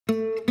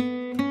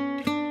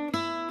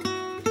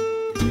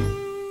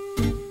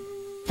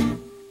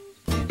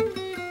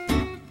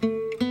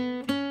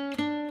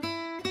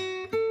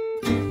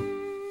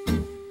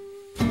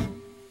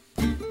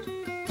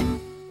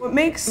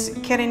makes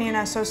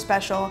Cariñena so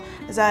special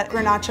is that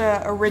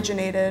Garnacha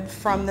originated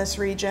from this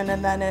region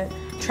and then it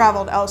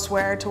traveled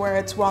elsewhere to where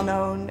it's well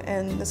known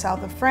in the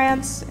south of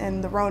France,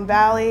 in the Rhone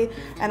Valley,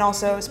 and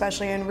also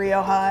especially in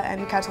Rioja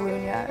and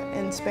Catalonia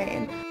in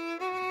Spain.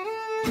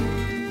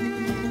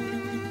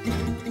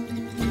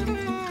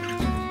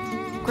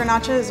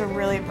 Garnacha is a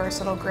really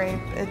versatile grape.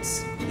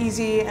 It's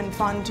easy and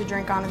fun to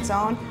drink on its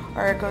own,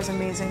 or it goes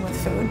amazing with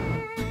food.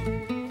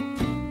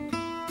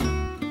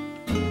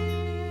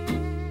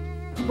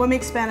 What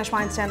makes Spanish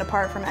wine stand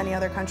apart from any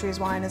other country's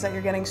wine is that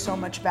you're getting so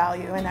much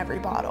value in every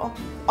bottle.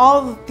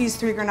 All of these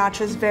three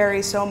Garnachas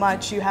vary so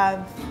much. You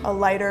have a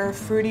lighter,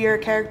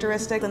 fruitier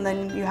characteristic, and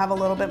then you have a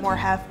little bit more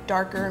heft,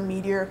 darker,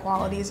 meatier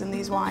qualities in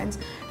these wines,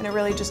 and it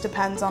really just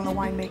depends on the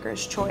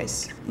winemaker's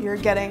choice. You're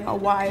getting a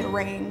wide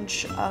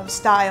range of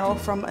style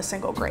from a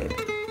single grape.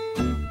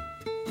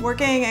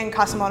 Working in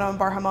Casa Mono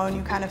Bar Jamón,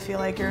 you kind of feel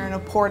like you're in a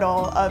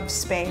portal of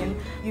Spain.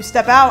 You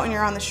step out and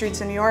you're on the streets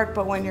of New York,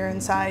 but when you're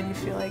inside, you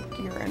feel like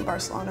you're in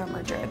Barcelona or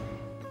Madrid.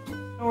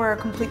 We're a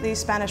completely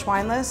Spanish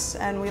wine list,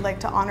 and we like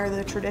to honor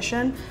the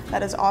tradition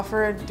that is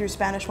offered through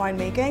Spanish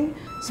winemaking.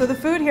 So the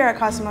food here at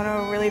Casa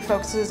Mono really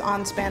focuses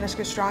on Spanish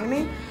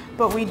gastronomy,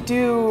 but we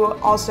do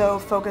also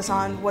focus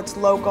on what's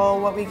local,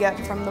 what we get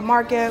from the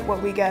market,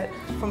 what we get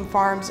from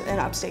farms in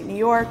upstate New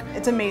York.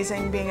 It's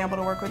amazing being able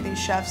to work with these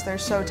chefs. They're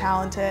so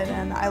talented,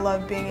 and I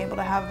love being able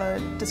to have a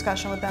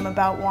discussion with them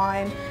about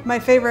wine. My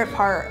favorite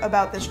part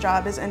about this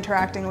job is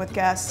interacting with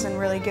guests and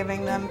really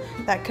giving them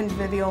that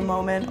convivial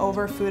moment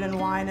over food and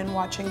wine and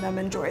watching them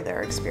enjoy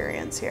their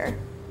experience here.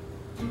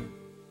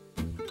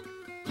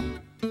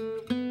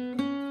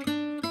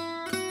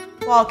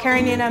 While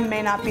Cariñena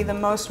may not be the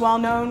most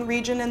well-known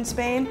region in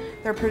Spain,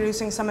 they're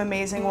producing some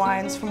amazing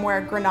wines from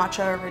where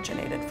Garnacha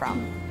originated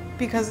from.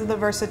 Because of the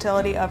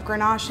versatility of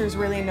Grenache, there's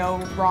really no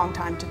wrong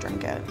time to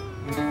drink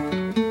it.